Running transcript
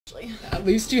actually. At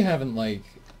least you haven't, like,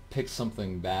 picked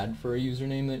something bad for a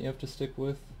username that you have to stick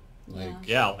with. Like,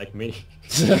 yeah, like me.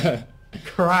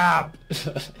 Crap!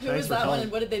 Who was that one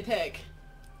and what did they pick?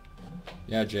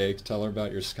 Yeah, Jake, tell her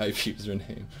about your Skype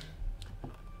username.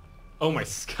 Oh, my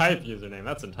Skype username,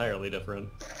 that's entirely different.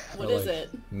 What is it?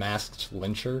 Masked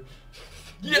Lyncher?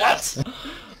 Yes!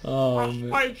 Oh, man.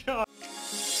 My god!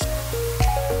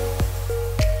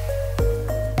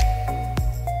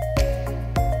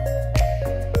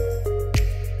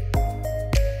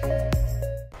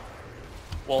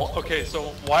 Well, okay, so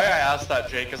why I asked that,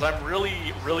 Jake, is I'm really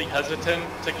hesitant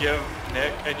to give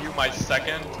Nick and you my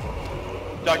second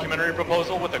documentary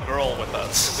proposal with a girl with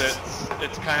us, because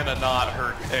it's kind of not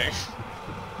her thing.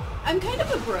 I'm kind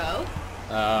of a bro.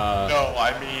 No,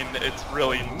 I mean, it's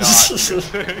really not your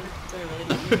thing.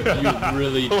 You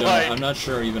really don't. Like, I'm not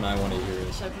sure even I want to hear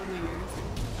it.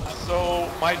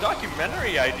 So, my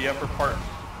documentary idea for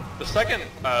the second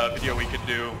video we could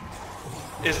do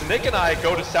is Nick and I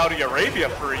go to Saudi Arabia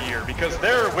for a year because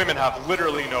their women have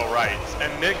literally no rights,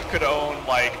 and Nick could own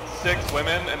like 6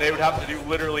 women, and they would have to do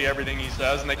literally everything he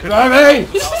says, and they couldn't get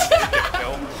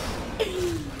killed.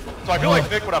 So I feel like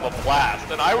Nick would have a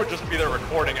blast, and I would just be there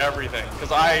recording everything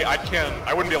because I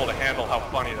wouldn't be able to handle how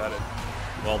funny that is.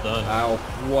 Well done. Ow.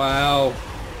 Wow.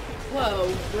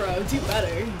 Whoa, bro, do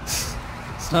better.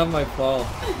 It's not my fault.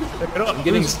 I'm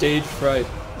getting stage fright.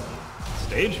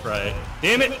 Stage fright?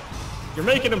 Damn it! You're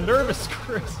making him nervous,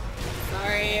 Chris.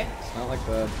 Sorry. It's not like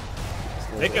that.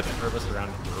 Nick gets nervous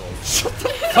around girls. Shut the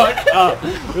fuck up!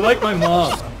 You're like my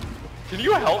mom. Can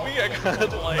you help me? I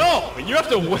got like... No! You have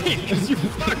to wait because you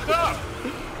fucked up!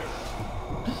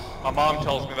 My mom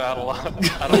tells me that a lot.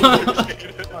 I don't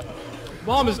appreciate it.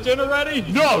 Mom, is dinner ready?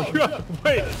 No! You have to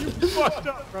wait! You fucked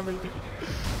up, Remy.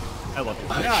 I love you.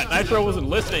 Yeah, Nitro wasn't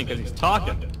listening because he's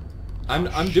talking.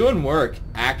 I'm doing work,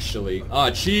 actually. Oh,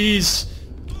 jeez!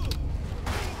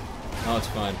 Oh, it's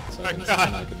fine. It's My fine.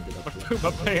 God. I couldn't get up to it. Poop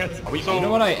my pants. You know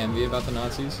what I envy about the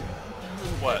Nazis?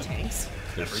 What?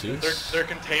 Their suits. Their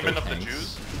containment their of the tanks,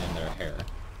 Jews? and their hair.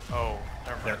 Oh,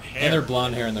 never mind. Their hair. And their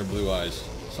blonde hair and their blue eyes.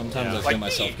 Sometimes Yeah. I feel Like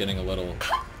myself me. getting a little...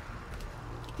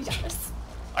 Yes.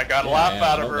 I got a Yeah, laugh yeah, out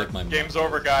I of don't her. like my mom. Game's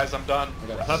over, guys. I'm done.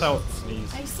 I thought that was a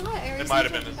sneeze. I saw it. Aries might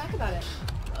have talking been. back about it.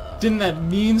 Didn't that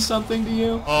mean something to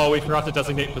you? Oh, we forgot to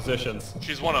designate positions.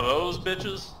 She's one of those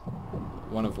bitches.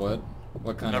 One of what?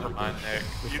 What kind Never of... mind, Nick.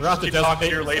 You forgot just to keep talking to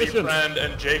designate your lady positions. friend,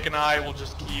 and Jake and I will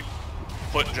just keep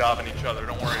foot jobbing each other.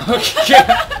 Don't worry. Okay.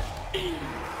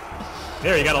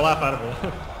 There, you got a laugh out of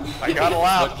it. I got a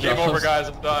laugh. Foot Game over, jobs. guys.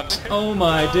 I'm done. Oh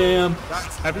my damn.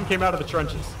 Evan came out of the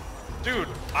trenches. Dude,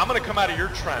 I'm gonna come out of your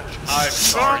trench. I'm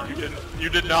sorry. You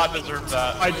did not deserve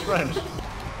that. My trench.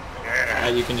 Yeah,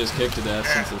 you can just kick to death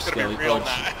since they're It's gonna be skelly. real Oh,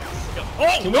 nice.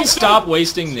 Oh, can we stop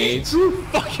wasting nades? You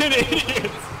fucking idiots!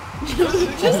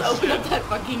 Just open up that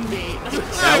fucking gate.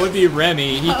 That would be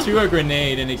Remy. He threw a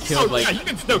grenade and it killed like yeah, you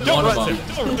can no, don't one of run them.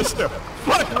 him. Don't resist him.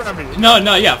 Fuck Remy.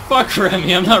 No, yeah, fuck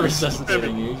Remy. I'm not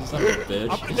resuscitating you. You son of a I'm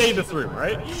bitch. gonna nade this room,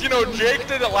 right? You know, Jake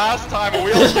did it last time, and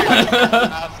we all stayed on his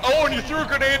ass. Oh, and you threw a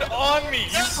grenade on me.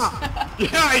 You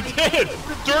Yeah, I did.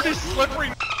 dirty,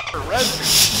 slippery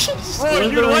resin. Oh,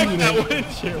 you'd like that,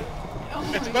 wouldn't you?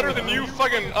 It's better than you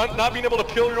fucking not being able to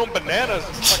peel your own bananas,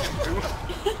 you fucking goof.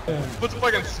 Put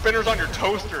fucking spinners on your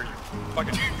toaster, you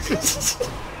fucking...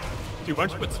 Dude, why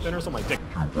don't you put spinners on my dick?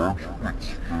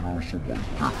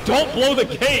 Don't blow the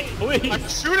gate, please! I'm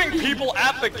shooting people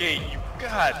at the gate, you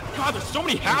god. God, there's so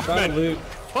many half trying to men. loot.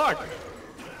 Fuck.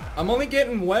 I'm only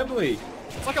getting Webley.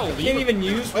 It's like a I can't even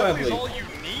use Webley's Webley. all you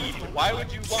need. Why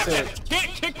would you want So- it?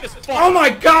 Can't kick this fuck. Oh my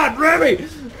god, Remy!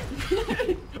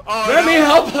 Oh, Remy, no.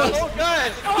 help us! Oh,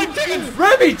 guys! I'm taking.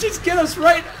 Remy, just get us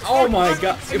right! Oh my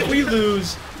god, if we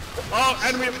lose... Oh,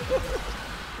 and we.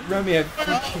 Remy, I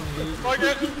freaking need you. Fuck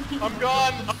it, I'm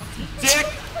gone. Dick.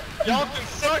 Y'all can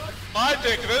suck my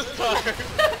dick this time.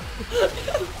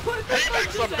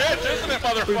 Payback's a bitch, isn't it,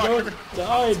 We motherfucker? both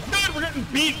died. God, we're getting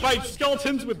beat by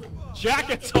skeletons with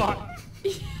jackets on.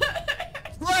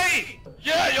 Great.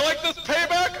 Yeah, you like this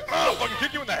payback? Oh, fucking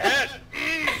kick you in the head.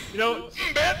 You know.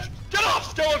 Bitch, get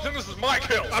off, skeleton. This is my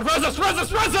kill. Res us!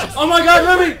 Oh my god,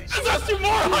 Remy! Res us, you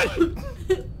moron!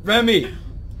 Remy!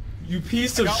 You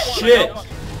piece of Got one, I shit! got one.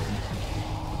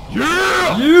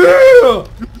 Yeah! Yeah!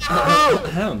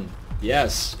 Ahem.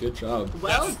 Yes, good job.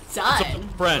 Well done.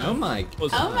 Friend. Oh my...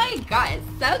 Oh my god,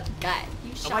 so good.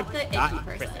 You shot my the icky God.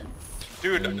 person.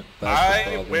 Dude, That's the I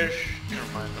problem. wish...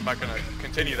 Never mind, I'm not gonna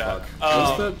continue that.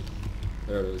 What's the...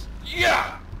 There it is.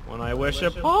 Yeah! When I wish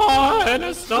upon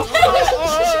a star.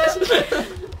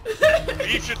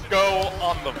 You should go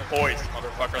on The Voice,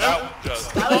 motherfucker. That was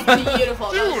just... That was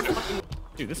beautiful. That was Dude! fucking...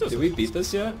 Dude, this is. Did we beat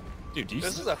this yet? Dude, do you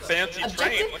This see? is a fancy Objective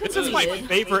train. Look at This is this. my completed.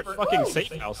 favorite fucking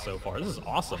safe house so far. This is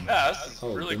awesome. Yeah, this is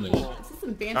Oh, really goodness. cool. This is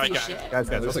some fancy Alright, guys, shit. guys,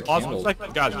 There's let's a pause 1 candle.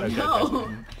 second. Guys. No.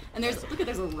 And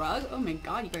there's a rug. Oh my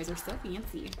god, you guys are so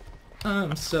fancy.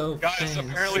 I'm so Guys, fancy.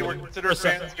 apparently we're considered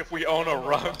fancy if we own a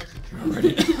rug.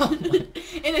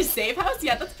 In a safe house?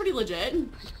 Yeah, that's pretty legit.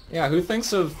 Yeah, who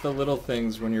thinks of the little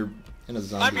things when you're in a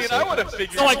zombie I mean, safe I would have house?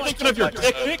 figured. So, like, thinking of your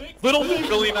dick pic, little thing.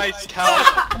 Really nice couch.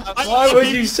 Why would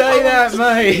you say that,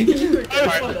 mate?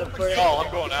 Alright,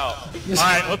 I'm going out.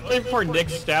 Alright, let's wait before Nick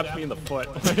stabs me in the foot.